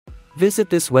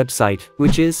Visit this website,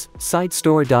 which is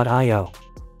sidestore.io.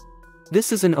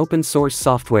 This is an open source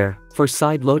software for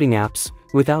side loading apps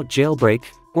without jailbreak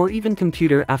or even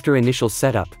computer after initial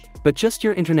setup, but just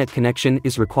your internet connection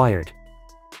is required.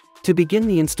 To begin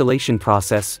the installation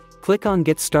process, click on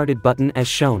Get Started button as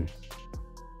shown.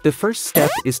 The first step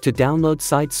is to download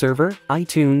Side Server,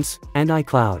 iTunes, and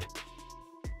iCloud.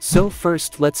 So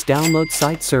first let's download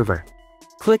Side Server.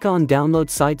 Click on Download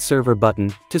Side Server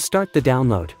button to start the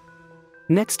download.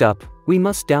 Next up, we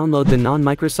must download the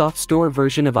non-Microsoft Store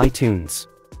version of iTunes.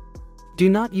 Do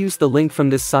not use the link from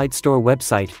this Sidestore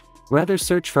website, rather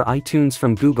search for iTunes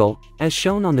from Google, as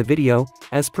shown on the video,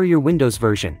 as per your Windows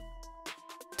version.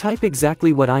 Type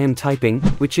exactly what I am typing,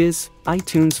 which is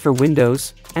iTunes for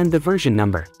Windows, and the version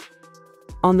number.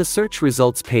 On the search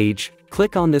results page,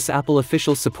 click on this Apple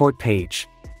official support page.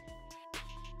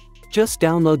 Just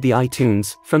download the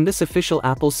iTunes from this official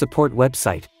Apple support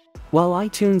website. While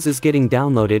iTunes is getting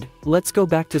downloaded, let's go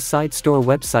back to Sidestore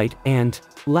website and,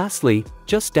 lastly,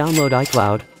 just download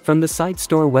iCloud from the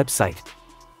Sidestore website.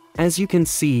 As you can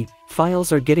see,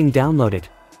 files are getting downloaded.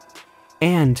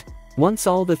 And once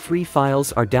all the 3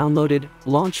 files are downloaded,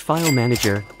 launch File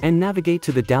Manager and navigate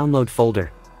to the download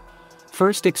folder.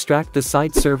 First extract the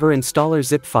Side Server installer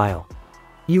zip file.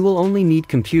 You will only need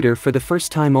computer for the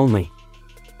first time only.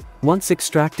 Once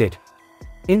extracted,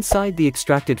 inside the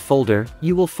extracted folder,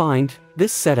 you will find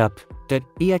this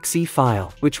setup.exe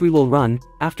file, which we will run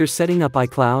after setting up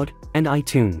iCloud and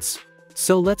iTunes.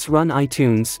 So let's run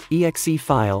iTunes exe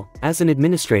file as an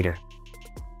administrator.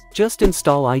 Just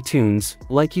install iTunes,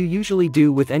 like you usually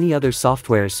do with any other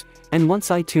softwares, and once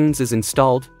iTunes is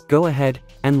installed, go ahead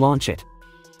and launch it.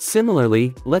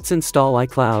 Similarly, let's install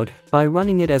iCloud by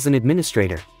running it as an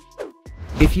administrator.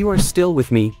 If you are still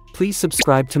with me, please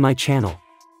subscribe to my channel.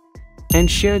 And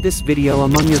share this video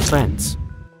among your friends.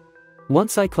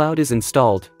 Once iCloud is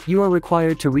installed, you are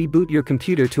required to reboot your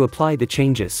computer to apply the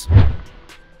changes.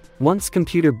 Once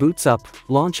computer boots up,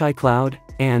 launch iCloud,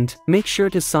 and make sure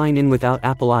to sign in without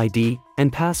Apple ID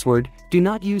and password. Do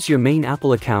not use your main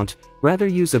Apple account, rather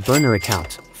use a burner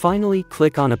account. Finally,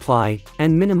 click on Apply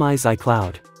and minimize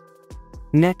iCloud.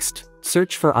 Next,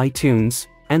 search for iTunes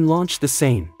and launch the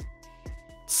same.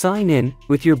 Sign in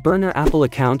with your burner Apple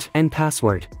account and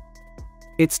password.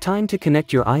 It's time to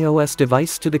connect your iOS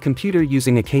device to the computer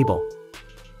using a cable.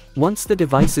 Once the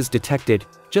device is detected,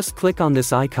 just click on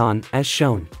this icon as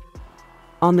shown.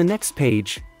 On the next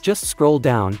page, just scroll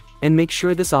down and make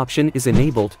sure this option is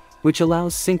enabled, which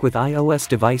allows sync with iOS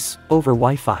device over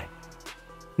Wi-Fi.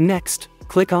 Next,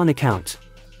 click on Account.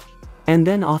 And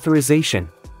then Authorization.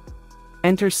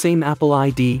 Enter same Apple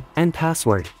ID and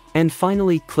password. And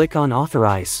finally, click on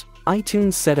Authorize.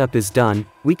 iTunes setup is done.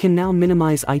 We can now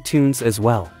minimize iTunes as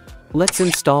well. Let's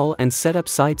install and set up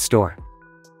Sidestore.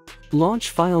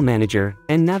 Launch File Manager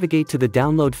and navigate to the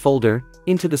download folder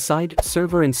into the Side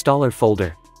Server installer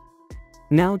folder.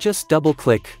 Now just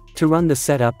double-click to run the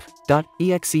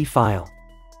setup.exe file.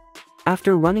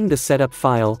 After running the setup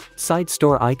file,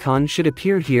 Sidestore icon should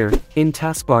appear here in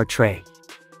taskbar tray.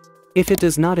 If it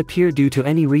does not appear due to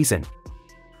any reason,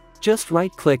 just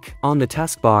right-click on the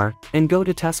taskbar and go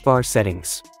to taskbar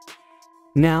settings.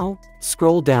 Now,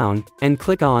 scroll down and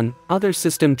click on Other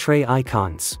System Tray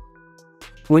icons.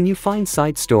 When you find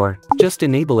Sidestore, just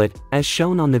enable it as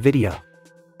shown on the video.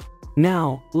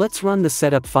 Now, let's run the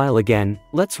setup file again.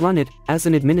 Let's run it as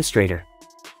an administrator.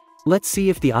 Let's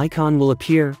see if the icon will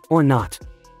appear or not.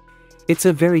 It's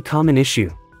a very common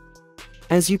issue.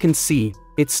 As you can see,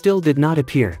 it still did not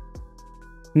appear.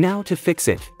 Now to fix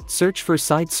it, search for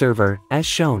Side Server as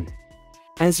shown.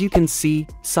 As you can see,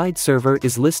 Side Server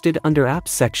is listed under Apps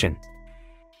section.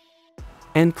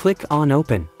 And click on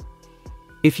Open.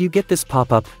 If you get this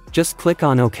pop-up, just click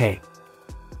on OK.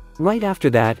 Right after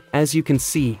that, as you can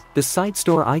see, the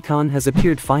Sidestore icon has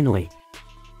appeared finally.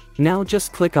 Now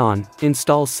just click on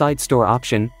Install Sidestore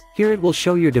option. Here it will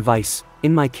show your device.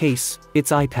 In my case,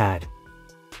 it's iPad.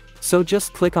 So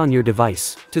just click on your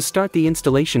device to start the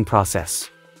installation process.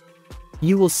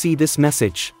 You will see this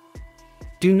message.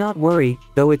 Do not worry,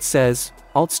 though it says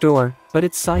AltStore, but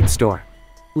it's Sidestore.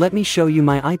 Let me show you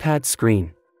my iPad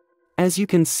screen. As you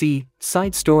can see,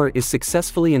 Sidestore is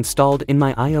successfully installed in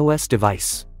my iOS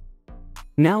device.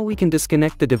 Now we can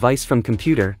disconnect the device from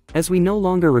computer, as we no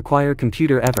longer require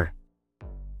computer ever.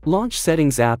 Launch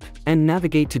Settings app, and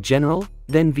navigate to General,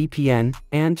 then VPN,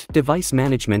 and Device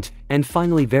Management, and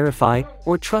finally verify,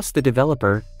 or trust the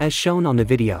developer, as shown on the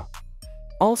video.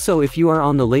 Also, if you are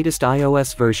on the latest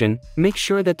iOS version, make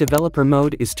sure that developer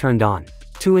mode is turned on.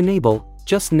 To enable,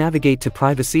 just navigate to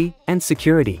Privacy and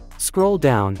Security. Scroll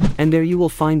down, and there you will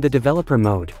find the developer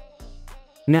mode.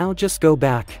 Now just go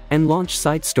back and launch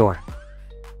Sidestore.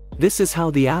 This is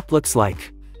how the app looks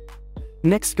like.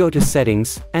 Next go to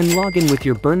Settings and log in with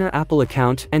your burner Apple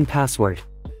account and password.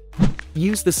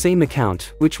 Use the same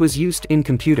account which was used in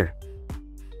computer.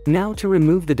 Now to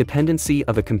remove the dependency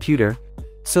of a computer,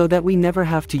 so that we never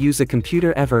have to use a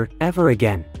computer ever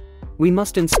again, we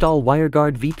must install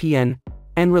WireGuard VPN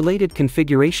and related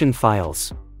configuration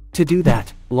files. To do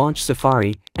that, launch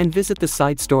Safari and visit the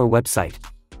Sidestore website.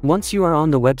 Once you are on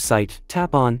the website,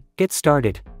 tap on Get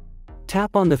Started.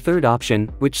 Tap on the third option,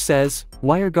 which says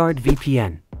WireGuard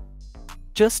VPN.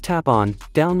 Just tap on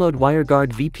Download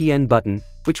WireGuard VPN button,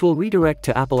 which will redirect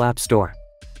to Apple App Store.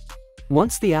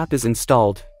 Once the app is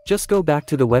installed, just go back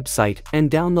to the website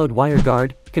and download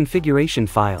WireGuard configuration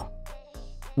file.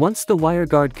 Once the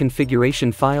WireGuard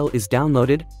configuration file is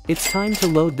downloaded, it's time to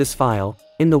load this file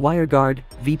in the WireGuard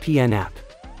VPN app.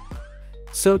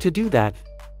 So to do that,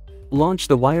 launch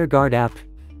the WireGuard app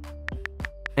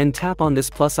and tap on this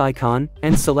plus icon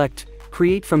and select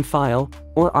Create from File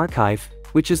or Archive,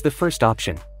 which is the first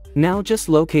option. Now just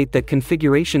locate that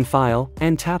configuration file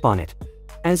and tap on it.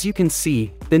 As you can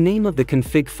see, the name of the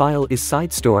config file is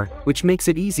Sidestore, which makes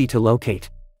it easy to locate.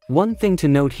 One thing to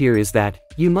note here is that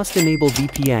you must enable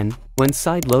VPN when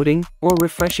side loading or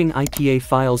refreshing IPA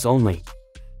files only.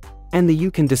 And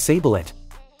you can disable it.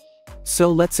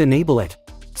 So let's enable it.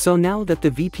 So now that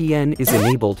the VPN is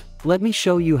enabled, let me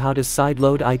show you how to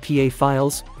sideload IPA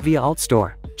files via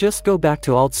AltStore. Just go back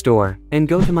to AltStore and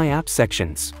go to My Apps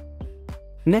sections.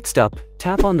 Next up,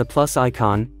 tap on the plus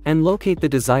icon and locate the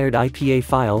desired IPA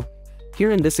file.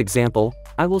 Here in this example,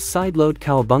 I will sideload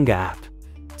Cowabunga app.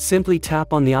 Simply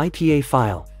tap on the IPA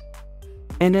file.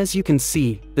 And as you can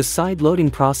see, the side loading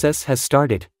process has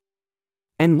started.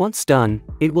 And once done,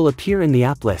 it will appear in the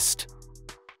app list.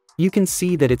 You can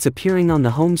see that it's appearing on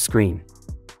the home screen.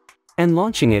 And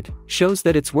launching it shows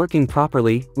that it's working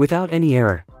properly without any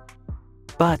error.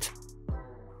 But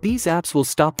these apps will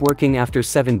stop working after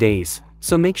 7 days,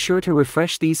 so make sure to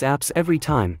refresh these apps every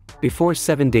time before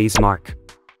 7 days mark.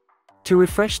 To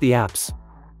refresh the apps,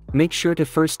 make sure to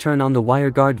first turn on the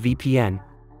WireGuard VPN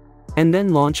and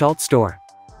then launch AltStore.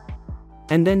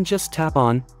 And then just tap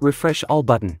on Refresh All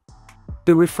button.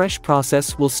 The refresh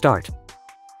process will start,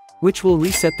 which will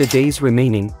reset the days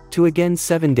remaining to again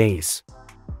 7 days.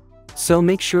 So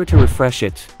make sure to refresh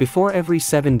it before every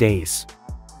 7 days.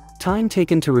 Time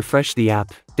taken to refresh the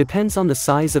app depends on the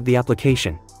size of the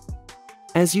application.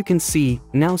 As you can see,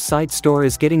 now Sidestore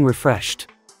is getting refreshed.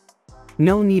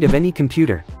 No need of any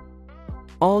computer.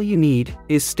 All you need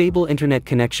is stable internet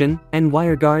connection and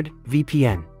WireGuard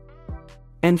VPN.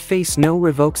 And face no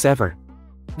revokes ever.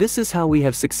 This is how we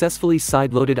have successfully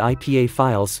sideloaded IPA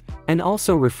files and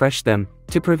also refreshed them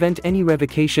to prevent any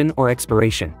revocation or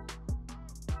expiration.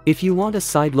 If you want a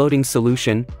sideloading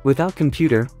solution without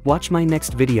computer, watch my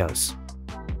next videos.